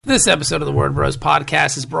This episode of the Word Bros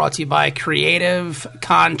podcast is brought to you by Creative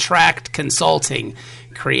Contract Consulting.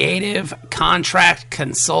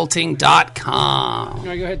 CreativeContractConsulting.com. All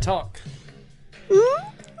right, go ahead and talk.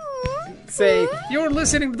 Say, you're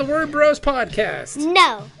listening to the Word Bros podcast.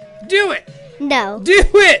 No. Do it. No. Do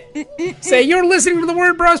it. Say, you're listening to the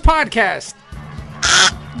Word Bros podcast.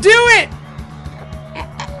 Do it.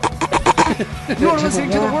 You're listening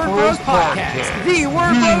to the Word Bros podcast.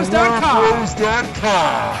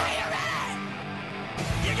 TheWordBros.com.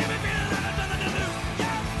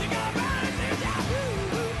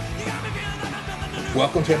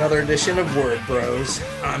 Welcome to another edition of Word Bros.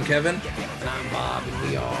 I'm Kevin. And I'm Bob, and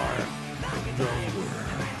we are the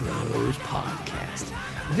Word Bros podcast.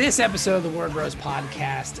 This episode of the Word Bros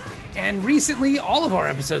podcast, and recently all of our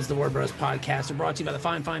episodes of the Word Bros podcast, are brought to you by the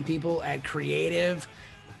fine people at Creative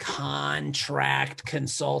Contract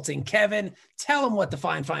Consulting. Kevin, tell them what the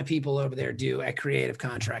fine people over there do at Creative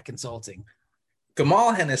Contract Consulting.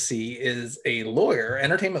 Gamal Hennessy is a lawyer,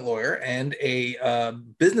 entertainment lawyer, and a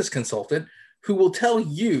business consultant who will tell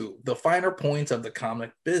you the finer points of the comic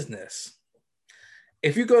business.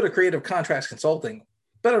 If you go to Creative Contracts Consulting,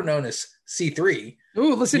 better known as C3.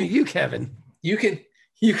 Ooh, listen to you, Kevin. You can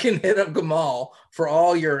hit up Gamal for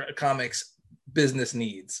all your comics business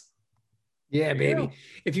needs. Yeah, baby.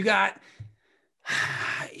 If you're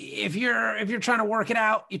trying to work it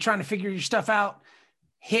out, you're trying to figure your stuff out,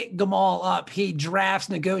 hit Gamal up. He drafts,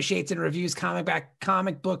 negotiates, and reviews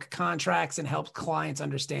comic book contracts and helps clients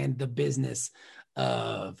understand the business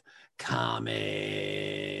of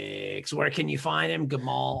comics. Where can you find him?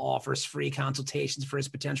 Gamal offers free consultations for his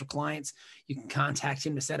potential clients. You can contact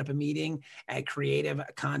him to set up a meeting at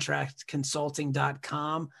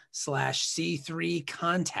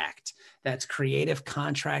creativecontractconsulting.com/C3contact. That's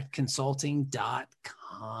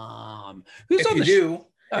creativecontractconsulting.com.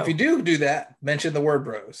 If you do that, mention the Word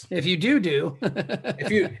Bros. If you do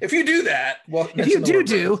if you do that, well, if you do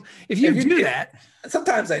that,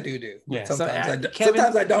 sometimes I do. Yeah,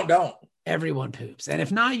 sometimes I don't. Everyone poops, and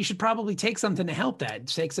if not, you should probably take something to help that.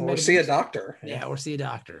 Take some, or see a doctor. Yeah, or see a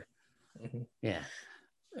doctor. Mm-hmm. Yeah.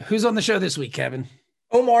 Who's on the show this week, Kevin?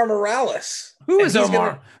 Omar Morales. Who is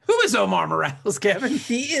Omar Morales, Kevin?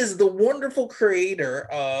 He is the wonderful creator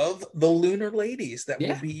of The Lunar Ladies that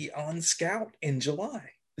will be on Scout in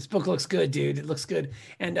July. This book looks good, dude. It looks good.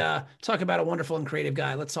 And talk about a wonderful and creative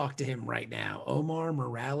guy. Let's talk to him right now. Omar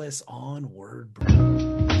Morales on Word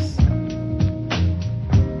Bros.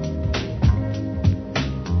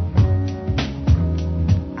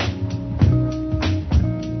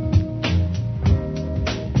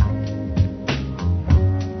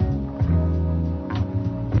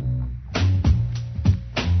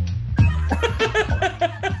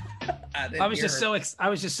 I was just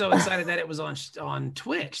so excited that it was on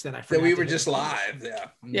Twitch that I forgot. That we were just live, yeah.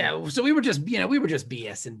 Yeah, so we were just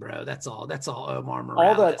BSing, bro. That's all Omar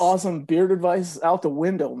Morales. All that awesome beard advice out the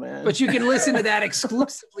window, man. But you can listen to that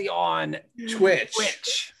exclusively on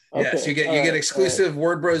Twitch. Yes, okay. You get exclusive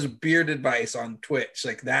Word Bros beard advice on Twitch.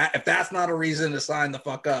 Like that. If that's not a reason to sign the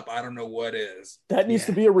fuck up, I don't know what is. That needs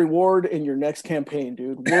to be a reward in your next campaign,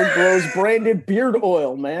 dude. Word Bros branded beard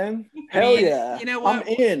oil, man. Hell yeah. You know what?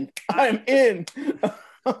 I'm in.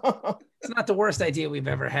 It's not the worst idea we've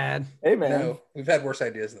ever had. Hey, man. No, we've had worse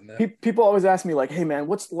ideas than that. People always ask me, like, hey, man,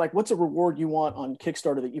 what's a reward you want on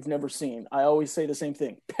Kickstarter that you've never seen? I always say the same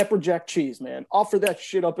thing. Pepper Jack cheese, man. Offer that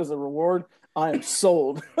shit up as a reward. I am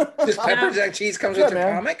sold. Just pepper jack cheese comes with your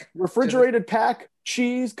comic? Refrigerated pack,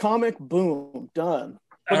 cheese, comic, boom, done.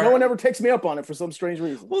 But no one ever takes me up on it for some strange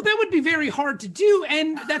reason. Well, that would be very hard to do,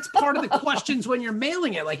 and that's part of the questions when you're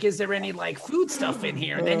mailing it. Like, is there any like food stuff in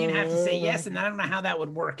here? And then you'd have to say yes, and I don't know how that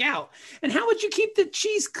would work out. And how would you keep the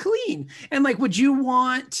cheese clean? And like, would you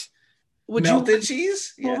want melted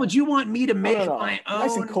cheese? Well, would you want me to make my own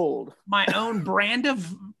nice and cold, my own brand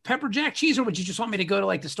of pepper jack cheese, or would you just want me to go to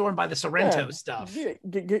like the store and buy the Sorrento stuff?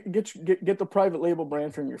 Get the private label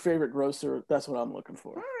brand from your favorite grocer. That's what I'm looking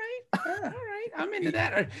for. All right. I'm into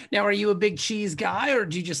that. Now, are you a big cheese guy, or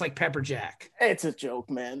do you just like pepper jack? It's a joke,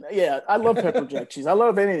 man. Yeah, I love pepper jack cheese. I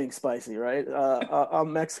love anything spicy, right?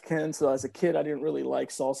 I'm Mexican, so as a kid, I didn't really like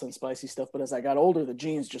salsa and spicy stuff. But as I got older, the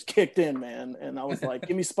genes just kicked in, man. And I was like,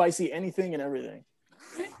 give me spicy anything and everything.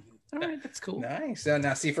 All right, that's cool. Nice.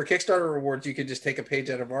 Now, see, for Kickstarter rewards, you could just take a page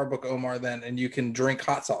out of our book, Omar, then, and you can drink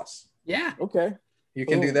hot sauce. Yeah. Okay. You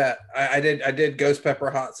can do that. I did ghost pepper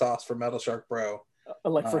hot sauce for Metal Shark Bro.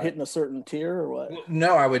 Like for hitting a certain tier or what?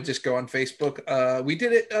 No, I would just go on Facebook. We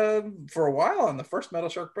did it for a while on the first Metal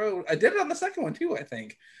Shark Bro. I did it on the second one too, I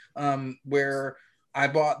think, where I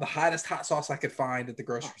bought the hottest hot sauce I could find at the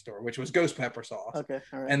grocery store, which was ghost pepper sauce. Okay,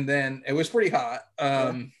 all right. And then it was pretty hot.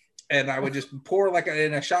 and I would just pour like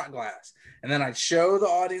in a shot glass, and then I'd show the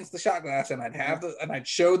audience the shot glass, and I'd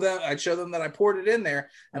show them that I poured it in there,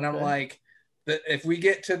 and I'm like, that if we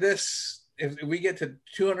get to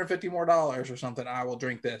 $250 more or something, I will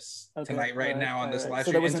drink this tonight now on this live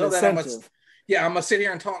stream. Until then, I'm gonna sit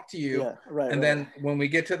here and talk to you, then when we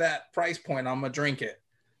get to that price point, I'm gonna drink it.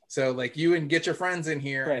 So like you and get your friends in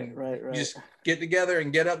here and just get together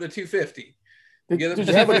and get up to 250. Did you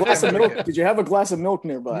have a glass of milk? Did you have a glass of milk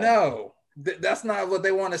nearby? No, that's not what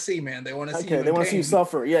they want to see, man. They want to see. Okay, they want to see you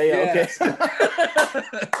suffer. Yeah. Okay.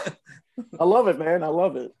 I love it, man. I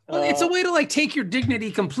love it. Well, it's a way to like take your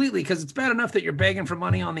dignity completely, because it's bad enough that you're begging for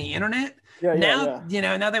money on the internet. Now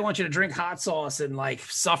they want you to drink hot sauce and like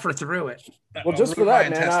suffer through it. Well, just for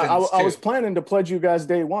that, man, I was planning to pledge you guys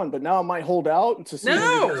day one, but now I might hold out to see if you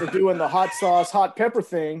guys are doing the hot sauce, hot pepper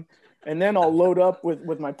thing. And then I'll load up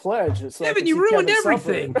with my pledge. So Kevin, you ruined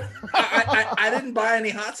everything. I didn't buy any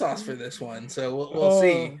hot sauce for this one, so we'll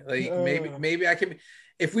see. Like maybe I can.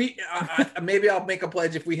 If we maybe I'll make a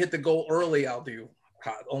pledge. If we hit the goal early, I'll do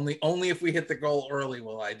hot. Only if we hit the goal early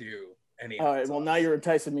will I do any. All right. Well, now you're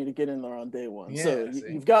enticing me to get in there on day one. Yeah, so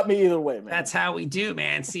you've got me either way, man. That's how we do,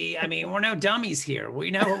 man. See, I mean, we're no dummies here.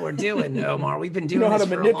 We know what we're doing, Omar. We've been doing this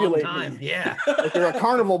for a long time. Yeah. Like you're a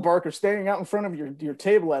carnival barker standing out in front of your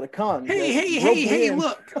table at a con. Hey,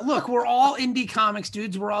 look, we're all indie comics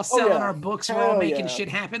dudes. We're all selling our books. We're all making shit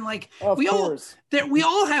happen. Like we all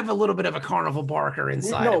have a little bit of a carnival barker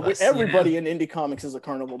inside of us. Everybody in indie comics is a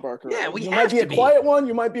carnival barker. Yeah, you might be a quiet one,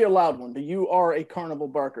 you might be a loud one, but you are a carnival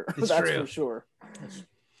barker. That's for sure.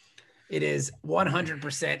 It is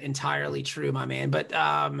 100% entirely true, my man. But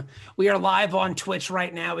we are live on Twitch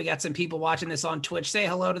right now. We got some people watching this on Twitch. Say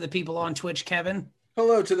hello to the people on Twitch, Kevin.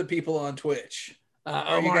 Hello to the people on Twitch. How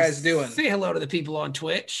are you guys doing? Say hello to the people on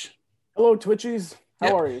Twitch. Hello, Twitchies.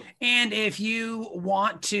 How are you? And if you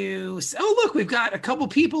want to, look, we've got a couple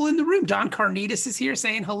people in the room. Don Carnitas is here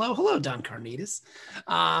saying hello. Hello, Don Carnitas.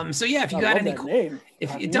 So yeah, if you got any,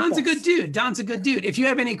 Don's a good dude. Don's a good dude. If you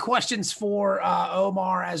have any questions for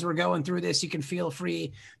Omar as we're going through this, you can feel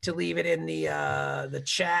free to leave it in the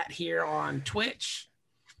chat here on Twitch.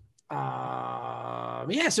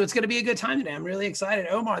 So it's going to be a good time today. I'm really excited.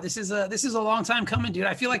 Omar, this is a long time coming, dude.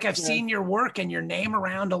 I feel like I've seen your work and your name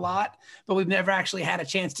around a lot, but we've never actually had a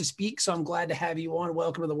chance to speak. So I'm glad to have you on.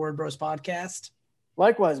 Welcome to the Word Bros podcast.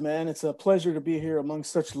 Likewise, man. It's a pleasure to be here among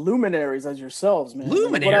such luminaries as yourselves, man.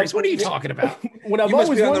 Luminaries? What are you talking about? You must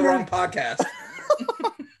be on the wrong podcast.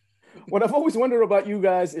 What I've always wondered about you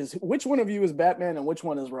guys is which one of you is Batman and which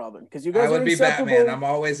one is Robin? Because you guys would be Batman. I'm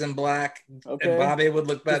always in black. Okay. And Bobby would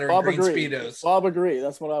look better in green Speedos. Bob agree.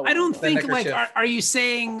 That's what I would. I don't think like are you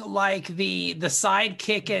saying like the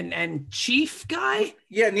sidekick and chief guy?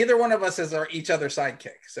 Yeah, neither one of us is each other's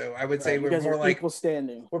sidekick. So I would say we're more like equal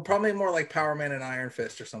standing. We're probably more like Power Man and Iron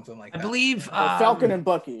Fist or something like that. I believe Falcon and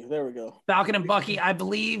Bucky. There we go. Falcon and Bucky. I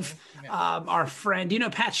believe our friend. Do you know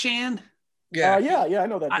Pat Shan? Yeah, I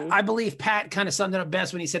know that dude. I believe Pat kind of summed it up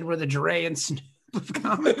best when he said we're the Dre and Snoop of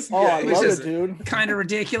comics. Oh, I love it, dude. Kind of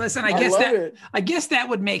ridiculous. And I guess that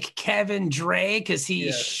would make Kevin Dre because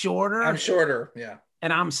he's shorter. I'm shorter, yeah.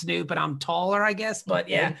 And I'm Snoop and I'm taller, I guess. But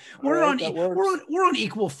yeah, we're on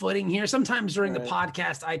equal footing here. Sometimes during the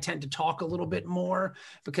podcast, I tend to talk a little bit more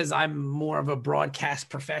because I'm more of a broadcast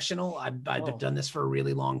professional. I've done this for a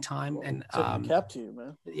really long time. And kept you,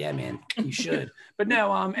 man. Yeah, man, you should. But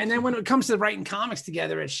no, and then when it comes to writing comics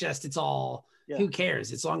together, it's all who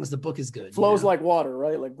cares as long as the book is good. Flows like water,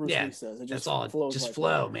 right? Like Bruce Lee says. That's all. Just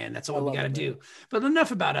flow, man. That's all we got to do. But enough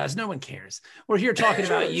about us. No one cares. We're here talking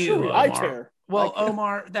about you. Omar. I care. Well,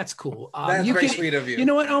 Omar, that's cool. That's very sweet of you. You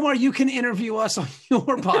know what, Omar? You can interview us on your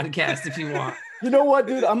podcast if you want. You know what,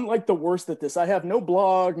 dude? I'm like the worst at this. I have no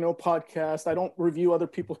blog, no podcast. I don't review other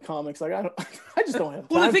people's comics. Like I just don't have time.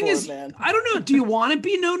 Well, the thing is, man. I don't know. Do you want to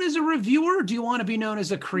be known as a reviewer? Or do you want to be known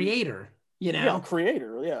as a creator? You know,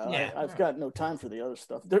 creator. Yeah. I've got no time for the other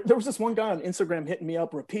stuff. There was this one guy on Instagram hitting me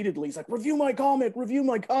up repeatedly. He's like, review my comic.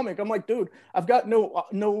 I'm like, dude, I've got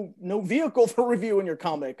no vehicle for reviewing your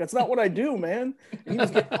comic. That's not what I do, man. And he was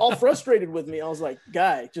getting all frustrated with me. I was like,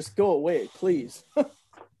 guy, just go away, please.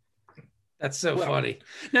 That's so funny.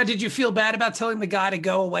 Now, did you feel bad about telling the guy to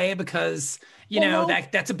go away because,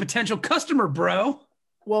 that's a potential customer, bro?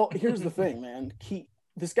 Well, here's the thing, man.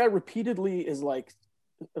 This guy repeatedly is like,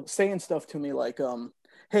 saying stuff to me like,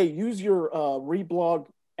 hey, use your reblog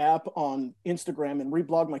app on Instagram and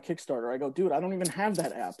reblog my Kickstarter. I go, dude, I don't even have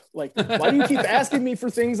that app. Like, why do you keep asking me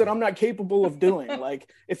for things that I'm not capable of doing?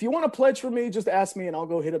 Like, if you want to pledge for me, just ask me and I'll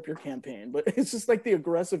go hit up your campaign. But it's just like the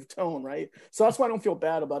aggressive tone, right? So that's why I don't feel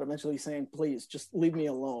bad about eventually saying, please just leave me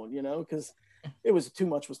alone, because it was too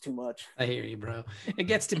much was too much. I hear you, bro. It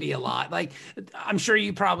gets to be a lot. Like, I'm sure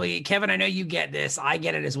you probably, Kevin, I know you get this. I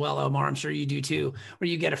get it as well, Omar. I'm sure you do too, where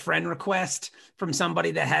you get a friend request from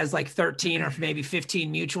somebody that has like 13 or maybe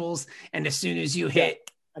 15 mutuals. And as soon as you hit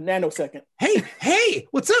a nanosecond, hey,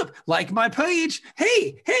 what's up? Like my page.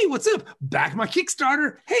 Hey, what's up? Back my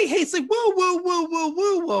Kickstarter. Hey, it's like,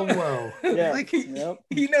 whoa. Yeah, like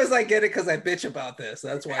he knows I get it because I bitch about this.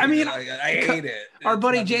 That's why. I mean, I hate it. Our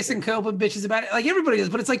buddy Jason Copeland bitches about it, like everybody does.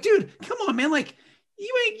 But it's like, dude, come on, man. Like,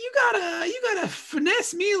 you gotta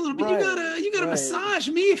finesse me a little bit. Right, you gotta massage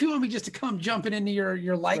me if you want me just to come jumping into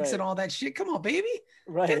your likes and all that shit. Come on, baby.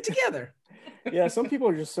 Get it together. Yeah, some people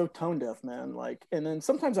are just so tone deaf, man. Like, and then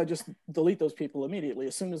sometimes I just delete those people immediately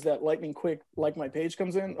as soon as that lightning quick like my page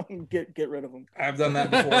comes in. Get rid of them. I've done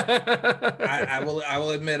that before. I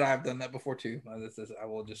will admit I've done that before too. I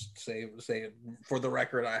will just say it for the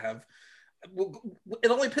record. I have. It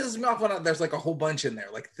only pisses me off when there's like a whole bunch in there.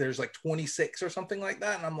 Like there's like 26 or something like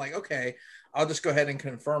that, and I'm like, okay, I'll just go ahead and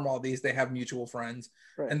confirm all these. They have mutual friends,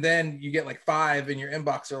 right. And then you get like 5 in your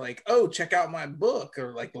inbox are like, oh, check out my book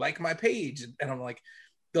or like my page, and I'm like,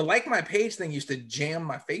 the like my page thing used to jam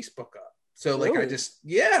my Facebook up. So like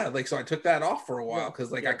really? So I took that off for a while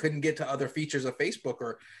because I couldn't get to other features of Facebook,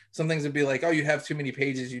 or some things would be like, oh, you have too many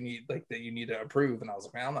pages you need to approve, and I was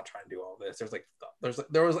like, man, I'm not trying to do all this.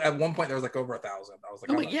 There was at one point there was like over 1,000. I was like,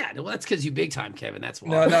 well, that's because you big time, Kevin. That's why.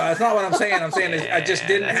 No, that's not what I'm saying. I'm saying I just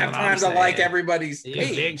didn't have time to like everybody's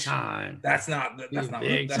page. Big time. That's not you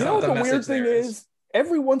know what the weird thing is?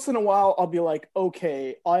 Every once in a while, I'll be like,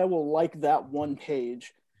 okay, I will like that one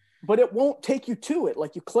page. But it won't take you to it.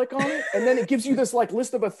 Like you click on it, and then it gives you this like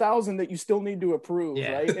list of 1,000 that you still need to approve,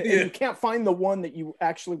 right? And you can't find the one that you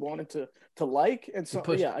actually wanted to like. And so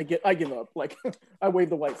I give up. Like I wave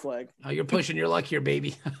the white flag. Oh, you're pushing your luck here,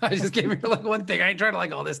 baby. I just gave you like one thing. I ain't trying to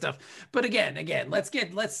like all this stuff. But again, let's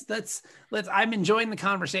I'm enjoying the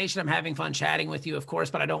conversation. I'm having fun chatting with you, of course,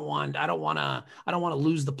 but I don't want to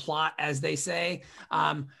lose the plot, as they say.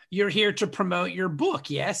 You're here to promote your book.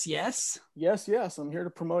 Yes. Yes. I'm here to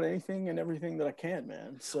promote anything and everything that I can,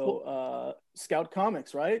 man. So Scout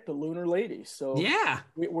Comics, right? The Lunar Lady. So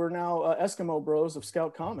we're now Eskimo Bros of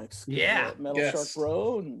Scout Comics. Metal Shark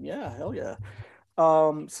Bro, and hell yeah.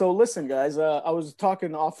 So listen, guys, I was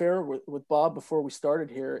talking off air with Bob before we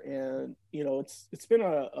started here, and it's been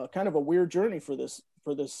a kind of a weird journey for this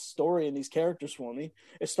story and these characters for me.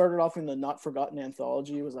 It started off in the Not Forgotten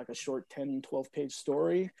anthology. It was like a short 10-12 page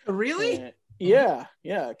story. Really? And yeah.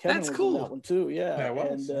 Kevin That's was cool. in that one too. Yeah.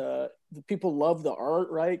 And the people love the art,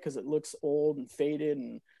 right? Because it looks old and faded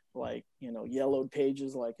and like, yellowed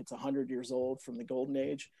pages like it's 100 years old from the golden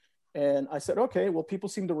age. And I said, okay, well, people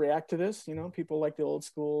seem to react to this. People like the old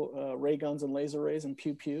school ray guns and laser rays and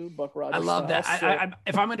pew pew, Buck Rogers. I love style. that. I,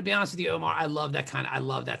 if I'm going to be honest with you, Omar, I love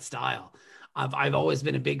that style. I've always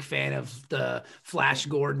been a big fan of the Flash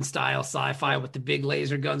Gordon style sci-fi with the big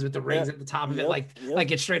laser guns with the rings at the top of it,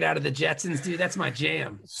 like it's straight out of the Jetsons, dude. That's my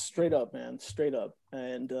jam. Straight up, man, straight up.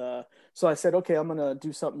 And so I said, okay, I'm gonna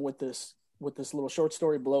do something with this little short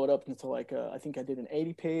story, blow it up into like I think I did an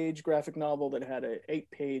 80-page graphic novel that had an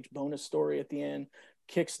 8-page bonus story at the end.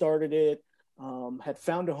 Kickstarted it. Had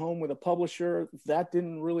found a home with a publisher. That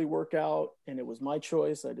didn't really work out, and it was my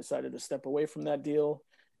choice. I decided to step away from that deal.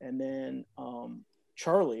 And then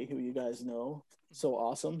Charlie, who you guys know, so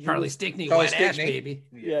awesome. Charlie Stickney, White Ash, baby.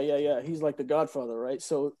 Yeah. He's like the godfather, right?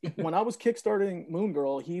 So when I was kickstarting Moon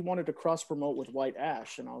Girl, he wanted to cross promote with White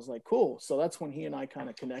Ash. And I was like, cool. So that's when he and I kind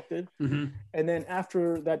of connected. Mm-hmm. And then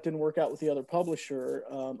after that didn't work out with the other publisher,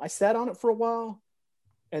 I sat on it for a while.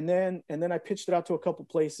 And then I pitched it out to a couple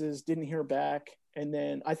places, didn't hear back. And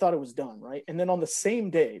then I thought it was done, right? And then on the same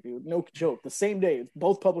day, dude, no joke, the same day,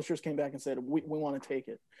 both publishers came back and said, we want to take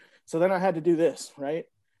it. So then I had to do this, right?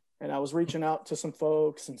 And I was reaching out to some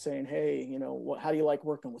folks and saying, hey, how do you like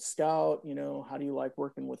working with Scout? How do you like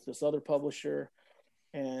working with this other publisher?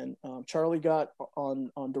 And Charlie got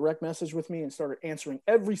on direct message with me and started answering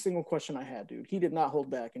every single question I had, dude. He did not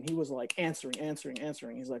hold back. And he was like answering.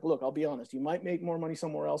 He's like, look, I'll be honest. You might make more money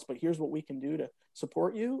somewhere else, but here's what we can do to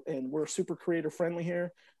support you. And we're super creator friendly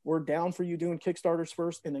here. We're down for you doing Kickstarters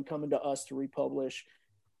first and then coming to us to republish.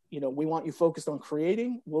 We want you focused on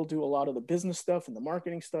creating. We'll do a lot of the business stuff and the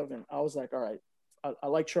marketing stuff. And I was like, all right, I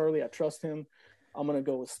like Charlie. I trust him. I'm going to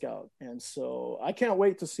go with Scout. And so I can't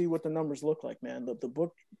wait to see what the numbers look like, man. The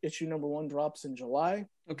book issue number 1 drops in July.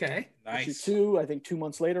 Okay. Nice. Issue 2, I think 2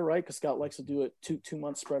 months later, right? Because Scout likes to do it two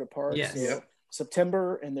months spread apart. Yes. So yep.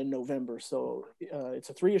 September and then November. So it's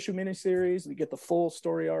a 3-issue miniseries. We get the full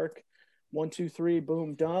story arc. 1, 2, 3,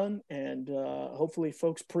 boom, done. And hopefully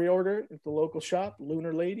folks pre-order it at the local shop,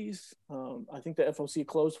 Lunar Ladies. I think the FOC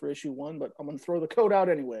closed for issue 1, but I'm going to throw the code out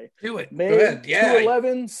anyway. Do it. May Go ahead. Yeah.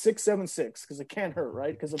 2/11/676, because it can't hurt,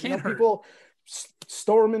 right? Because if people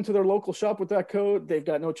storm into their local shop with that code, they've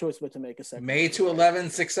got no choice but to make a second. May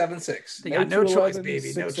 2/11/676. They got no choice,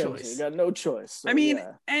 baby. No choice. They got no choice. So, I mean,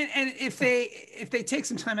 and if they take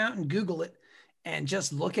some time out and Google it and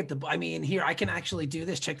just look at here, I can actually do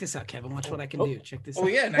this. Check this out, Kevin. Watch what I can do. Check this out. Oh,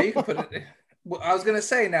 yeah. Now you can put it. Well, I was going to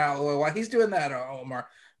say now, while he's doing that, Omar,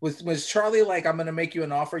 was Charlie like, I'm going to make you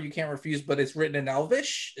an offer you can't refuse, but it's written in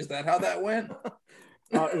Elvish? Is that how that went?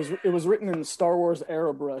 It was written in Star Wars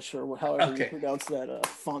Airbrush, or however you pronounce that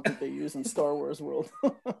font that they use in Star Wars world.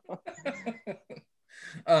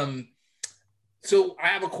 So I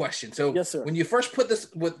have a question. So yes, sir. When you first put this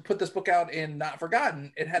book out in Not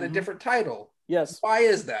Forgotten, it had a different title. Yes. Why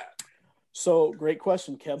is that? So great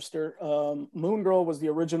question, Kevster. Moon Girl was the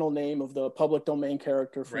original name of the public domain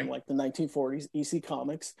character from like the 1940s, EC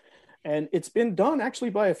Comics. And it's been done actually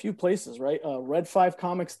by a few places, right? Red 5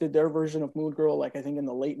 Comics did their version of Moon Girl, like I think in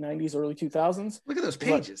the late 90s, early 2000s. Look at those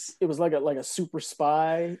pages. It was like a super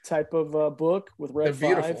spy type of book with Red 5.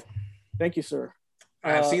 Beautiful. Thank you, sir.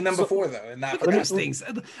 I've seen them before, though. And look at those things.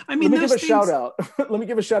 I mean, let me give a shout out. Let me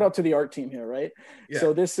give a shout out to the art team here, right? Yeah.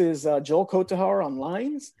 So this is Joel Kotahar on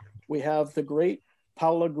lines. We have the great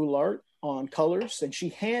Paula Goulart on colors, and she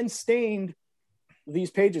hand stained these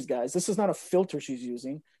pages, guys. This is not a filter she's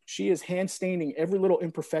using. She is hand staining every little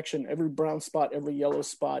imperfection, every brown spot, every yellow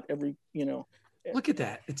spot, every, Look at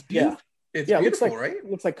that. It's beautiful. Yeah. It's beautiful, right? It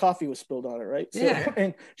looks like coffee was spilled on it, right? So, yeah.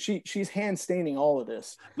 And she's hand staining all of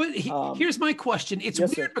this. But here's my question. It's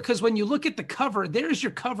weird because when you look at the cover, there's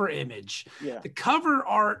your cover image. Yeah. The cover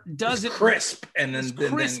art doesn't crisp, and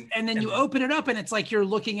then you open it up and it's like you're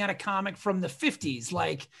looking at a comic from the 50s.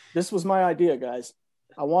 Like, this was my idea, guys.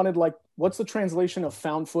 I wanted what's the translation of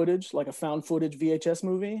found footage? Like a found footage VHS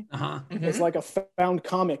movie? Mm-hmm. It's like a found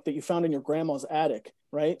comic that you found in your grandma's attic,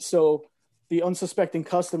 right? So the unsuspecting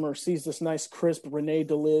customer sees this nice, crisp Renee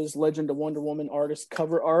DeLiz, Legend of Wonder Woman artist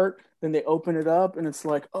cover art. Then they open it up and it's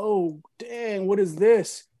like, oh, dang, what is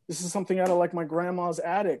this? This is something out of like my grandma's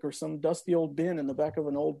attic or some dusty old bin in the back of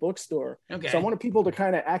an old bookstore. Okay. So I wanted people to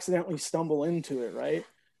kind of accidentally stumble into it, right?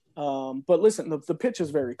 But listen, the pitch is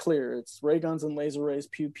very clear. It's ray guns and laser rays,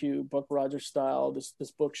 pew pew, Buck Rogers style.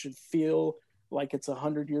 This book should feel like it's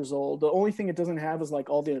 100 years old. The only thing it doesn't have is like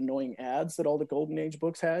all the annoying ads that all the Golden Age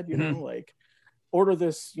books had. Like order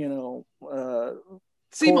this, sea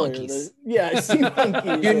monkeys. Sea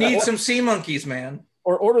monkeys. You need some sea monkeys, man.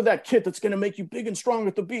 Or order that kit that's going to make you big and strong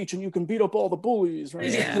at the beach and you can beat up all the bullies, right?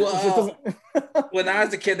 Yeah. Well, when I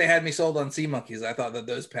was a kid, they had me sold on sea monkeys. I thought that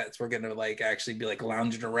those pets were going to like actually be like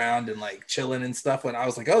lounging around and like chilling and stuff. When I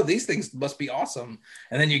was like, oh, these things must be awesome.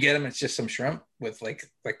 And then you get them, it's just some shrimp with like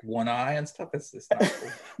one eye and stuff. It's not cool.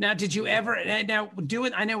 Now, did you ever, I know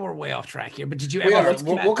we're way off track here, but did you ever,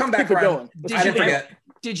 we'll come back around. I didn't forget.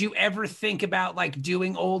 Did you ever think about like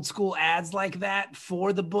doing old school ads like that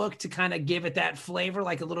for the book to kind of give it that flavor,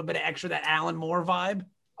 like a little bit of extra, that Alan Moore vibe?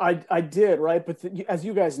 I did, right? But as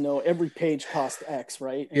you guys know, every page costs X,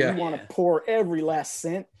 right? And you want to pour every last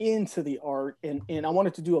cent into the art. And I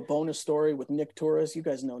wanted to do a bonus story with Nick Torres. You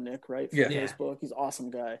guys know Nick, right? From Facebook. He's an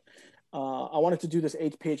awesome guy. I wanted to do this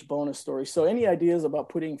 8-page bonus story. So any ideas about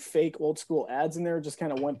putting fake old school ads in there just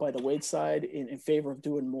kind of went by the wayside in favor of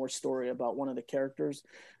doing more story about one of the characters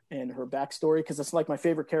and her backstory, because it's like my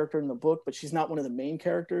favorite character in the book, but she's not one of the main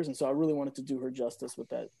characters. And so I really wanted to do her justice with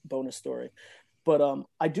that bonus story. But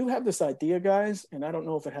I do have this idea, guys, and I don't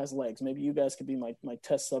know if it has legs. Maybe you guys could be my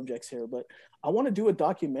test subjects here, but I want to do a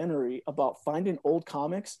documentary about finding old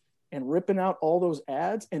comics and ripping out all those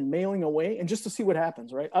ads and mailing away, and just to see what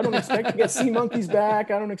happens, right? I don't expect to get Sea Monkeys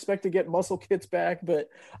back. I don't expect to get Muscle Kits back, but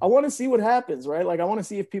I want to see what happens, right? Like I want to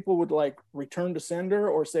see if people would like return to sender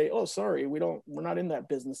or say, oh, sorry, we're not in that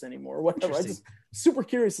business anymore, or whatever. I'm just super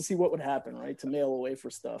curious to see what would happen, right? To mail away for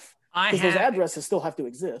stuff. Because those addresses still have to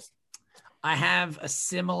exist. I have a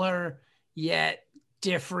similar yet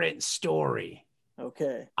different story.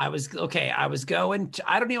 Okay. I was going to,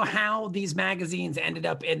 I don't know how these magazines ended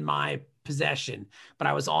up in my possession, but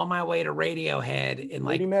I was on my way to Radiohead in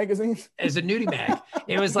like nudie magazines as a nudie mag.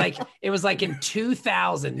 It was like in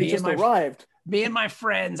 2000. Me and my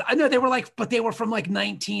friends, I know they were from like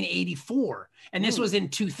 1984, and this was in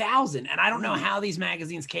 2000. And I don't know how these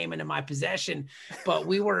magazines came into my possession, but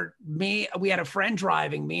we had a friend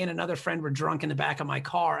driving. Me and another friend were drunk in the back of my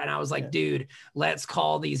car, and I was like, dude, let's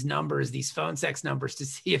call these numbers, these phone sex numbers, to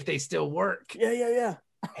see if they still work. Yeah.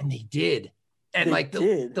 And they did. And They like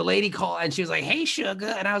did. the lady called and she was like, "Hey, sugar."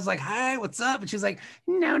 And I was like, "Hi, what's up?" And she's like,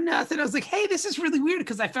 "No, nothing." I was like, "Hey, this is really weird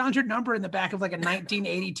because I found your number in the back of like a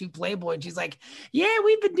 1982 Playboy." And she's like, "Yeah,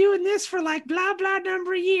 we've been doing this for like blah, blah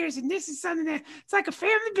number of years. And this is something that it's like a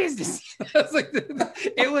family business." I was like,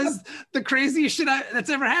 it was the craziest shit that's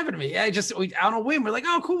ever happened to me. On a whim, we're like,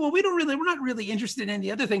 "Oh, cool. Well, we're not really interested in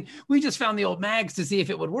the other thing. We just found the old mags to see if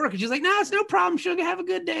it would work." And she's like, "No, it's no problem, sugar. Have a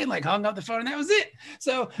good day." And like hung up the phone and that was it.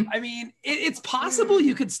 So, I mean, it's possible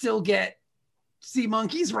you could still get sea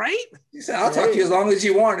monkeys, right? You said, "I'll talk to you as long as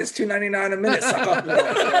you want. It's $2.99 a minute, sucker."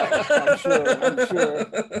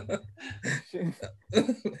 I'm sure.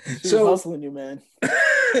 She was hustling you, man.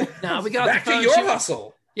 No, we got back to your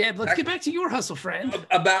hustle. Yeah, let's get back to your hustle, friend.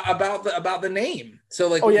 About the name. So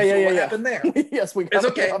like, what happened there? Yes, It's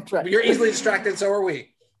okay. You're easily distracted. So are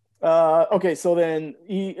we. Okay, so then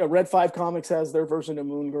Red 5 Comics has their version of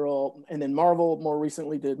Moon Girl, and then Marvel more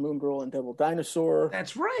recently did Moon Girl and Devil Dinosaur.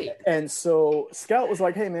 That's right. And so Scout was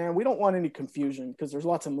like, "Hey, man, we don't want any confusion because there's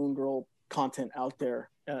lots of Moon Girl content out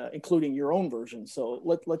there, including your own version. So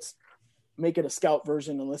let's make it a Scout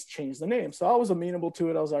version and let's change the name." So I was amenable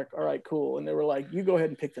to it. I was like, "All right, cool." And they were like, "You go ahead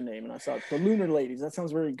and pick the name." And I thought, the Lunar Ladies, that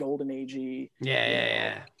sounds very Golden Agey.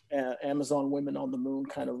 Yeah. Amazon Women on the Moon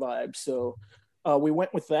kind of vibe. So we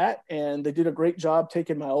went with that, and they did a great job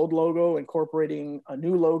taking my old logo, incorporating a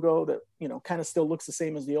new logo that, kind of still looks the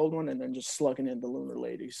same as the old one, and then just slugging in the Lunar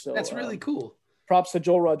Ladies. So that's really cool. Props to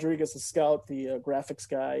Joel Rodriguez, the Scout, the graphics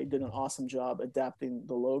guy, did an awesome job adapting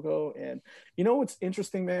the logo. And what's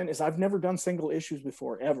interesting, man, is I've never done single issues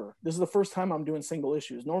before, ever. This is the first time I'm doing single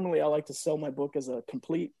issues. Normally, I like to sell my book as a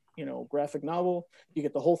complete, graphic novel. You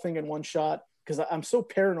get the whole thing in one shot. Because I'm so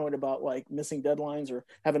paranoid about like missing deadlines or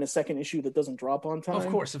having a second issue that doesn't drop on time. Of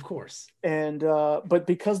course. And but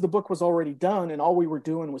because the book was already done and all we were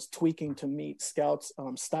doing was tweaking to meet Scout's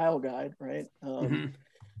style guide, right?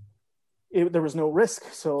 There was no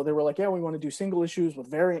risk. So they were like, "Yeah, we want to do single issues with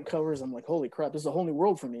variant covers." I'm like, "Holy crap, this is a whole new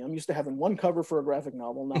world for me. I'm used to having one cover for a graphic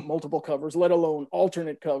novel, not multiple covers, let alone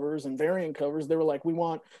alternate covers and variant covers." They were like, "We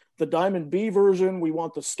want the Diamond B version. We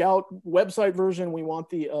want the Scout website version. We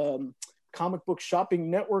want the Comic Book Shopping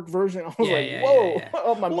Network version." I was whoa. Yeah.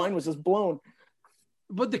 Oh, my mind was just blown.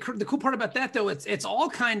 But the cool part about that, though, it's all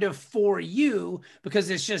kind of for you because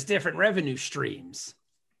it's just different revenue streams.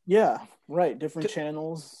 Yeah, right. Different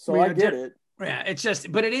channels. So I get it. Yeah, it's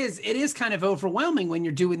just, but it is kind of overwhelming when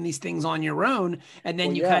you're doing these things on your own, and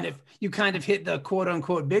then you kind of hit the quote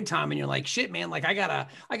unquote big time, and you're like, "Shit, man! Like I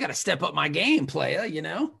gotta step up my game, playa."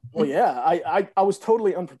 Well, yeah, I was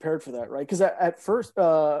totally unprepared for that, right? Because at first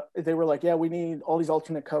they were like, "Yeah, we need all these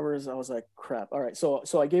alternate covers." I was like, "Crap! All right." So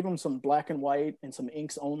I gave them some black and white and some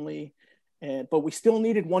inks only, but we still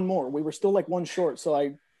needed one more. We were still like one short, so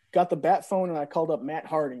I got the bat phone and I called up Matt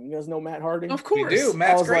Harding. You guys know Matt Harding? Of course. We do.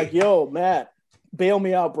 Matt's I was great. like, "Yo, Matt, bail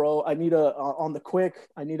me out, bro. I need on the quick.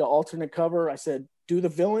 I need an alternate cover." I said, "Do the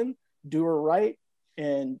villain, do her right,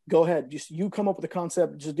 and go ahead. Just you come up with the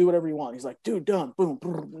concept. Just do whatever you want." He's like, "Dude, done." Boom,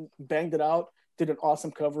 boom, banged it out. Did an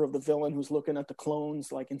awesome cover of the villain who's looking at the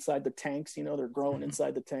clones like inside the tanks. They're growing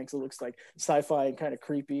inside the tanks. It looks like sci-fi and kind of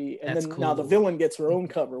creepy. And That's then cool. Now the villain gets her own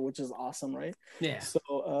cover, which is awesome, right? Yeah.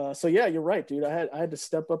 So yeah, you're right, dude. I had to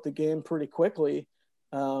step up the game pretty quickly.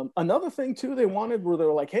 Another thing too, they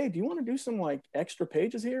were like, "Hey, do you want to do some like extra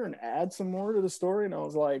pages here and add some more to the story?" And I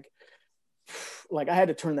was like I had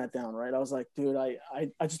to turn that down, right? I was like, "Dude, I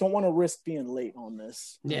just don't want to risk being late on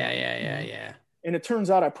this." Yeah. And it turns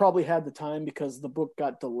out I probably had the time because the book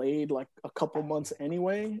got delayed like a couple months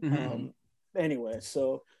anyway. Anyway,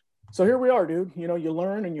 so here we are, dude. You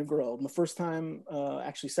learn and you grow. The first time,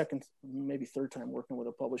 actually second, maybe third time working with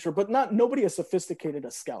a publisher, but nobody as sophisticated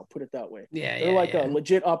as Scout, put it that way. They're like a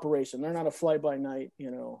legit operation. They're not a fly by night,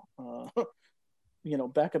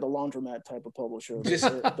 back at the laundromat type of publisher. They're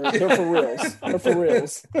for reals. They're for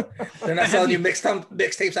reals. They're not selling you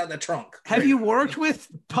mixtapes out in the trunk. Have you worked with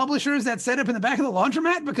publishers that set up in the back of the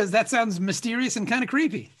laundromat? Because that sounds mysterious and kind of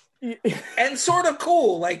creepy. And sort of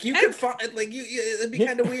cool. Like you could find, it'd be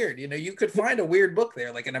kind of weird. You could find a weird book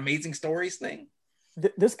there, like an Amazing Stories thing.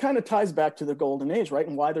 This kind of ties back to the golden age, right?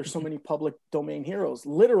 And why there's so many public domain heroes.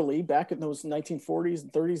 Literally, back in those 1940s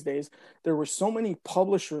and 30s days, there were so many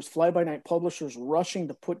publishers, fly-by-night publishers, rushing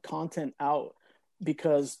to put content out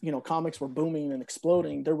because, comics were booming and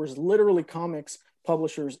exploding. There was literally comics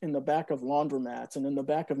publishers in the back of laundromats and in the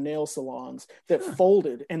back of nail salons that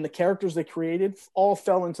folded, and the characters they created all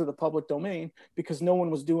fell into the public domain because no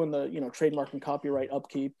one was doing the, trademark and copyright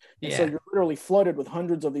upkeep. And so you're literally flooded with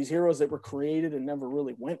hundreds of these heroes that were created and never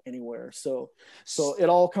really went anywhere. So it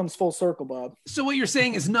all comes full circle, Bob. So what you're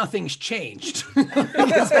saying is nothing's changed.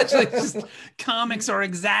 Essentially, just comics are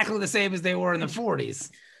exactly the same as they were in the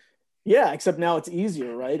 40s. Yeah, except now it's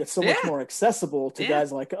easier, right? It's so much more accessible to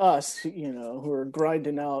guys like us, who are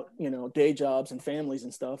grinding out, day jobs and families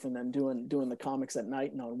and stuff, and then doing the comics at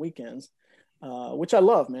night and on weekends, which I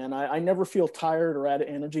love, man. I never feel tired or out of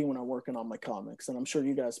energy when I'm working on my comics, and I'm sure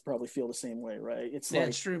you guys probably feel the same way, right? It's like,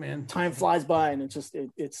 it's true, man. Time flies by, and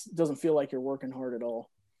it doesn't feel like you're working hard at all.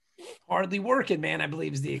 Hardly working, man, I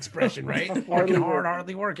believe is the expression, right? Working hard,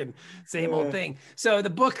 hardly working. Same old thing. So the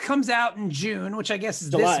book comes out in June, which I guess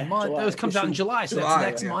is this month. It comes out in July, so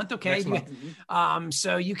that's next month. Okay. Next month.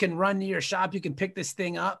 So you can run to your shop. You can pick this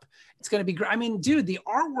thing up. It's going to be great. I mean, dude, the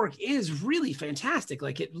artwork is really fantastic.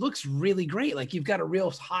 Like, it looks really great. Like, you've got a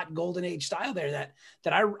real hot golden age style there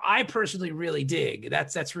that I personally really dig.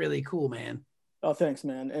 That's really cool, man. Oh, thanks,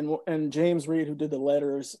 man. And James Reed, who did the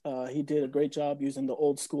letters, he did a great job using the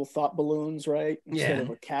old school thought balloons, right? Instead of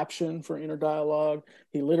a caption for inner dialogue.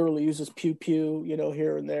 He literally uses pew pew,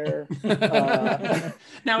 here and there.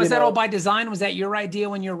 Now, is that all by design? Was that your idea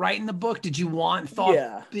when you're writing the book? Did you want thought?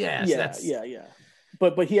 Yeah.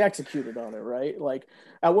 But he executed on it, right? Like,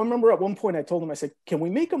 I remember at one point I told him, I said, can we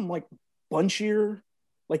make them like bunchier?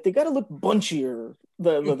 Like, they got to look bunchier,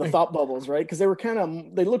 the thought bubbles, right? Because they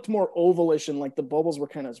looked more ovalish, and like the bubbles were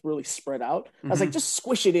kind of really spread out. I was like, just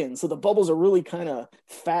squish it in. So the bubbles are really kind of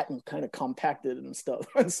fat and kind of compacted and stuff.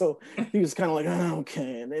 And so he was kind of like,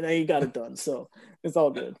 okay. And then he got it done. So it's all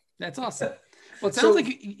good. That's awesome. Well, it sounds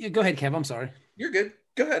like go ahead, Kev. I'm sorry. You're good.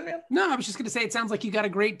 Go ahead, man. No, I was just going to say, it sounds like you got a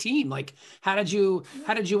great team. Like, how did you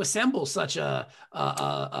assemble such a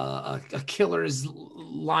killer's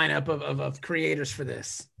lineup of creators for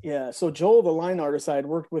this? Yeah. So Joel, the line artist, I had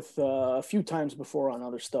worked with a few times before on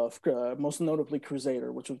other stuff, most notably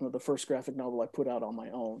Crusader, which was the first graphic novel I put out on my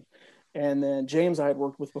own. And then James, I had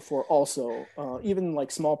worked with before also, even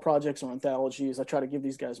like small projects or anthologies. I try to give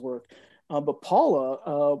these guys work. But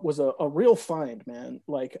Paula was a real find, man.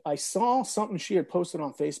 Like, I saw something she had posted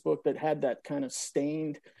on Facebook that had that kind of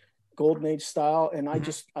stained golden age style. And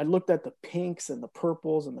I looked at the pinks and the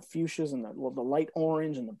purples and the fuchsias and the light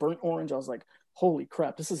orange and the burnt orange. I was like, holy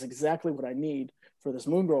crap, this is exactly what I need for this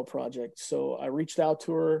Moon Girl project. So I reached out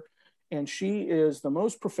to her, and she is the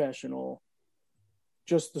most professional,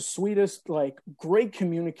 just the sweetest, like, great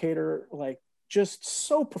communicator, like, just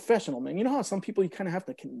so professional, man. You know how some people, you kind of have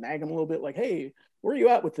to nag them a little bit, like, hey, where are you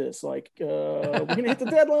at with this? Like, we're gonna hit the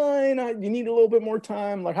deadline. You need a little bit more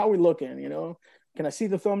time. Like, how are we looking? Can I see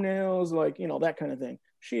the thumbnails? Like, that kind of thing.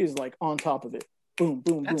 She is like on top of it. Boom,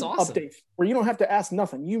 boom, That's boom. awesome. Updates where you don't have to ask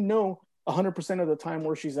nothing. 100% of the time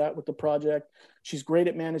where she's at with the project. She's great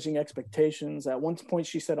at managing expectations. At one point,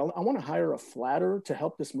 she said, I want to hire a flatter to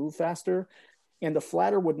help this move faster. And the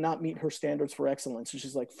flatter would not meet her standards for excellence. And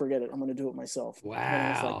she's like, forget it. I'm going to do it myself.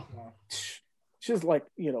 Wow. She's like,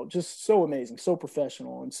 just so amazing, so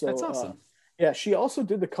professional. And so that's awesome. Yeah, she also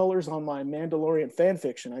did the colors on my Mandalorian fan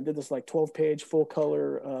fiction. I did this like 12-page full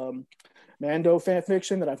color Mando fan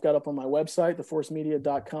fiction that I've got up on my website,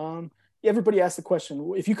 theforcemedia.com. Everybody asked the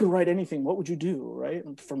question, if you could write anything, what would you do, right?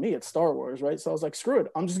 And for me, it's Star Wars, right? So I was like, screw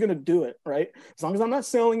it. I'm just going to do it, right? As long as I'm not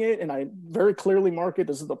selling it, and I very clearly mark it,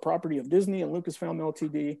 this is the property of Disney and Lucasfilm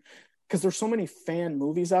Ltd., because there's so many fan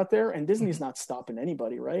movies out there, and Disney's not stopping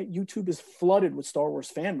anybody, right? YouTube is flooded with Star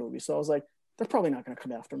Wars fan movies. So I was like, they're probably not going to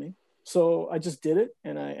come after me. So I just did it,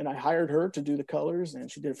 and I hired her to do the colors,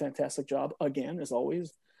 and she did a fantastic job, again, as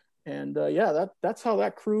always. And that's how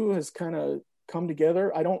that crew has kind of come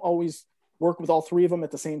together. I don't always work with all three of them at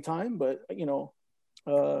the same time, but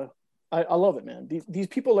I love it, man. These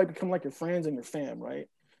people like become like your friends and your fam, right?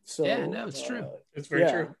 So yeah, no, it's true. It's very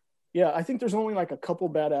true. Yeah, I think there's only like a couple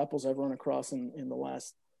bad apples I've run across in the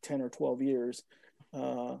last 10 or 12 years.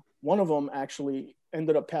 One of them actually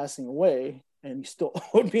ended up passing away, and he still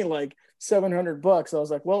owed me like $700. I was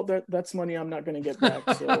like, well, that's money I'm not going to get back.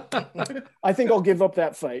 So I think I'll give up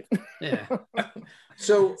that fight. Yeah.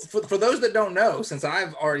 So for those that don't know, since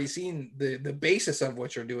I've already seen the basis of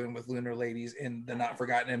what you're doing with Lunar Ladies in the Not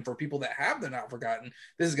Forgotten, and for people that have the Not Forgotten,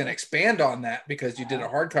 this is going to expand on that because you did a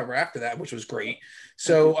hardcover after that, which was great.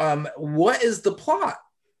 So what is the plot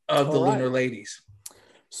of the Lunar Ladies?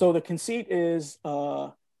 So the conceit is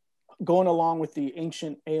going along with the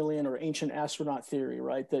ancient alien or ancient astronaut theory,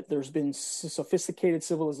 right? That there's been sophisticated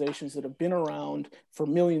civilizations that have been around for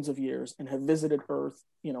millions of years and have visited Earth,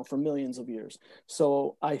 for millions of years.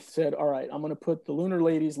 So I said, all right, I'm going to put the lunar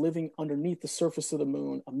ladies living underneath the surface of the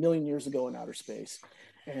moon a million years ago in outer space.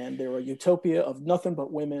 And they're a utopia of nothing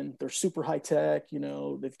but women. They're super high tech,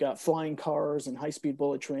 they've got flying cars and high-speed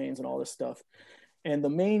bullet trains and all this stuff. And the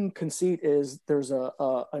main conceit is there's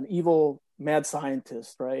an evil mad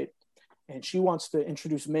scientist, right? And she wants to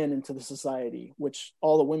introduce men into the society, which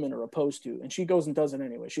all the women are opposed to. And she goes and does it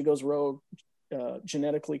anyway. She goes rogue,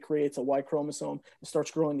 genetically creates a Y chromosome and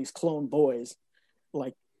starts growing these clone boys,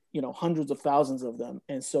 like, hundreds of thousands of them.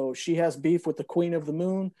 And so she has beef with the Queen of the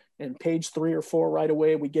Moon. And page 3 or 4 right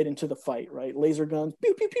away, we get into the fight, right? Laser guns,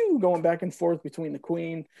 pew, pew, pew, going back and forth between the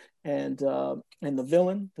Queen and the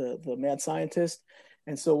villain, the mad scientist.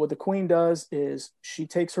 And so what the Queen does is she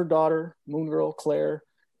takes her daughter, Moon Girl Claire,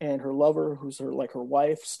 and her lover, who's her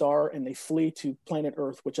wife, Star, and they flee to planet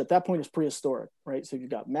Earth, which at that point is prehistoric, right? So you've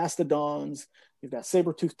got mastodons, you've got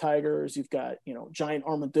saber-toothed tigers, you've got, giant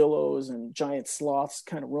armadillos and giant sloths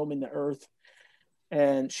kind of roaming the Earth.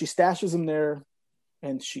 And she stashes them there,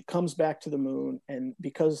 and she comes back to the moon. And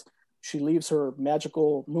because she leaves her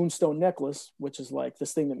magical moonstone necklace, which is like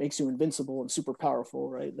this thing that makes you invincible and super powerful,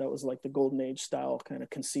 right? That was like the Golden Age style kind of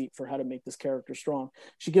conceit for how to make this character strong.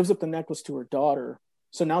 She gives up the necklace to her daughter.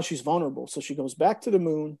 So now she's vulnerable. So she goes back to the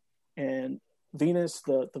moon, and Venus,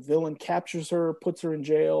 the villain, captures her, puts her in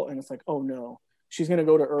jail. And it's like, oh no, she's going to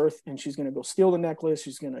go to Earth and she's going to go steal the necklace.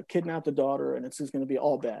 She's going to kidnap the daughter, and it's just going to be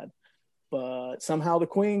all bad. But somehow the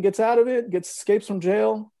Queen gets out of it, escapes from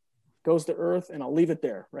jail, goes to Earth, and I'll leave it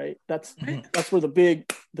there. Right. That's where the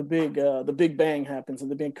big bang happens,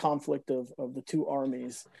 and the big conflict of the two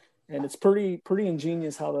armies. And it's pretty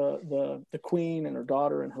ingenious how the Queen and her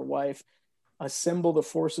daughter and her wife assemble the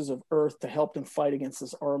forces of Earth to help them fight against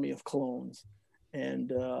this army of clones.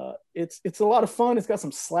 And it's a lot of fun. It's got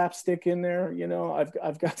some slapstick in there.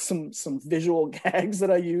 I've got some visual gags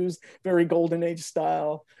that I use, very Golden Age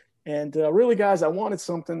style. And really, guys, I wanted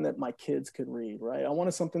something that my kids could read, right? I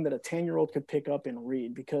wanted something that a 10-year-old could pick up and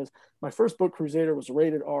read, because my first book, Crusader, was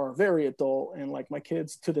rated R, very adult. And like my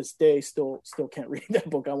kids to this day still can't read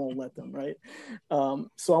that book. I won't let them, right?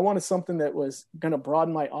 So I wanted something that was going to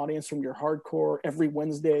broaden my audience from your hardcore every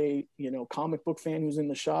Wednesday, comic book fan who's in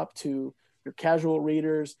the shop to your casual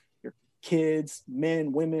readers, kids,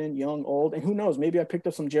 men, women, young, old, and who knows, maybe I picked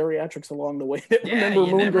up some geriatrics along the way that remember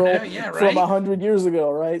Moon Girl from 100 years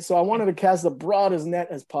ago, right? So I wanted to cast the broadest net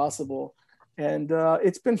as possible, and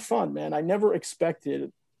it's been fun, man. I never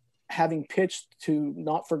expected, having pitched to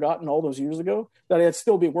Not Forgotten all those years ago, that I'd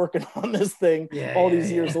still be working on this thing all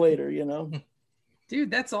these years later,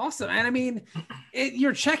 Dude, that's awesome. And I mean,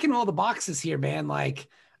 you're checking all the boxes here, man. Like,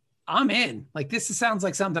 I'm in. Like, this sounds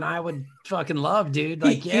like something I would fucking love, dude.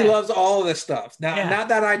 Like, he loves all of this stuff. Now, not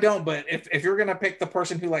that I don't, but if you're gonna pick the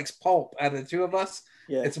person who likes pulp out of the two of us,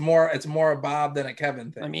 it's more a Bob than a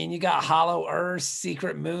Kevin thing. I mean, you got Hollow Earth,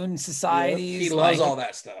 Secret Moon societies. He loves all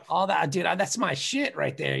that stuff. All that, dude. That's my shit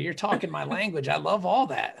right there. You're talking my language. I love all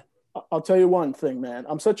that. I'll tell you one thing, man.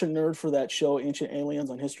 I'm such a nerd for that show, Ancient Aliens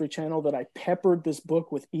on History Channel, that I peppered this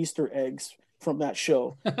book with Easter eggs from that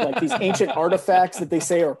show, like these ancient artifacts that they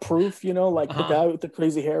say are proof, like the guy with the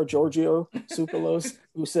crazy hair, Giorgio Tsoukalos,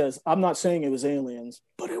 who says, I'm not saying it was aliens,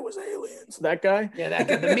 but it was aliens. That guy. Yeah, that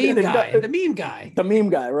guy, the meme guy. The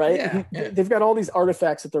meme guy, right? They've got all these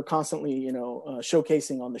artifacts that they're constantly,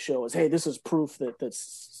 showcasing on the show as, hey, this is proof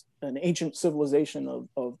that's an ancient civilization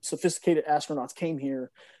of sophisticated astronauts came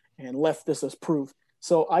here and left this as proof.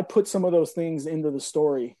 So I put some of those things into the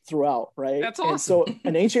story throughout, right? That's awesome. And so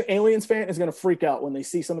an Ancient Aliens fan is going to freak out when they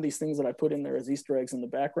see some of these things that I put in there as Easter eggs in the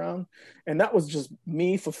background. And that was just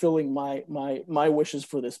me fulfilling my wishes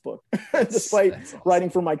for this book. Despite awesome. Writing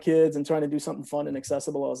for my kids and trying to do something fun and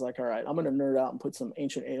accessible, I was like, all right, I'm going to nerd out and put some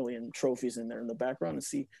Ancient Alien trophies in there in the background and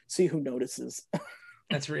see who notices.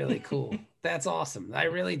 That's really cool. That's awesome. I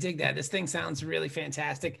really dig that. This thing sounds really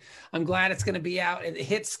fantastic. I'm glad it's going to be out. It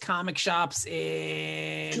hits comic shops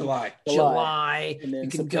in July. And then you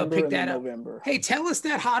can September go pick that up. November. Hey, tell us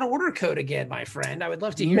that hot order code again, my friend. I would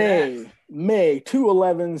love to hear that. May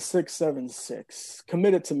 211-676.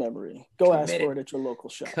 Commit it to memory. Ask for it at your local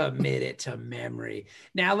shop. Commit it to memory.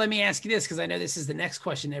 Now, let me ask you this, because I know this is the next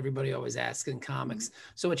question everybody always asks in comics.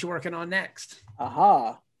 So what you working on next?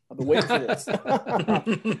 Aha. I've been waiting for this.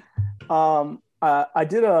 I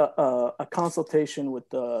did a consultation with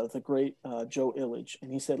the great Joe Illidge,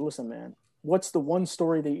 and he said, listen, man, what's the one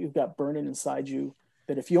story that you've got burning inside you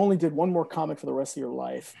that if you only did one more comic for the rest of your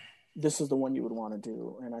life, this is the one you would want to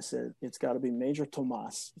do. And I said, it's got to be Major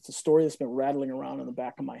Tomas. It's a story that's been rattling around in the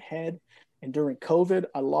back of my head. And during COVID,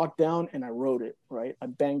 I locked down and I wrote it, right? I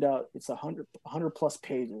banged out, it's 100 plus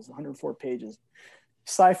pages, 104 pages.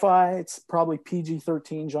 Sci-fi, it's probably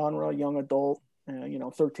PG-13 genre, young adult,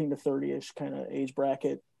 13 to 30-ish kind of age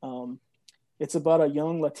bracket. It's about a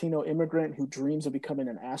young Latino immigrant who dreams of becoming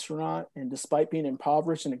an astronaut. And despite being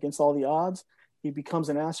impoverished and against all the odds, he becomes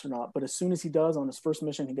an astronaut. But as soon as he does, on his first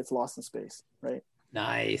mission, he gets lost in space, right?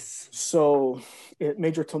 Nice. So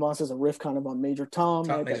Major Tomas is a riff kind of on Major Tom,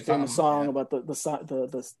 right? That famous song about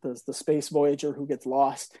the space voyager who gets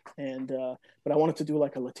lost. And but I wanted to do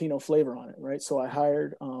like a Latino flavor on it, right? So I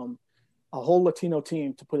hired a whole Latino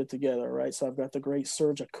team to put it together, right? So I've got the great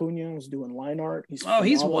Serge Acuna who's doing line art. He's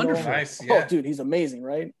wonderful. Nice, yeah. Oh, dude, he's amazing,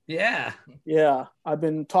 right? Yeah. Yeah. I've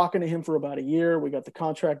been talking to him for about a year. We got the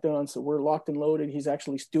contract done, so we're locked and loaded. He's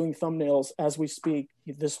actually doing thumbnails as we speak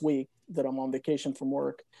this week that I'm on vacation from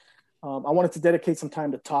work. I wanted to dedicate some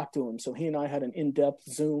time to talk to him. So he and I had an in-depth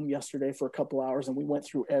Zoom yesterday for a couple hours, and we went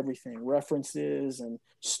through everything, references and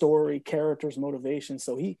story, characters, motivation.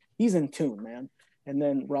 So he's in tune, man. And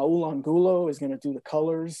then Raul Angulo is going to do the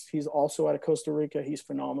colors. He's also out of Costa Rica. He's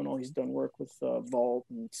phenomenal. He's done work with Vault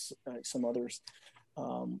and some others.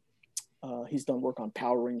 He's done work on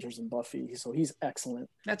Power Rangers and Buffy. So he's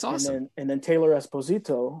excellent. That's awesome. And then Taylor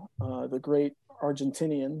Esposito, the great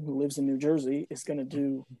Argentinian who lives in New Jersey, is going to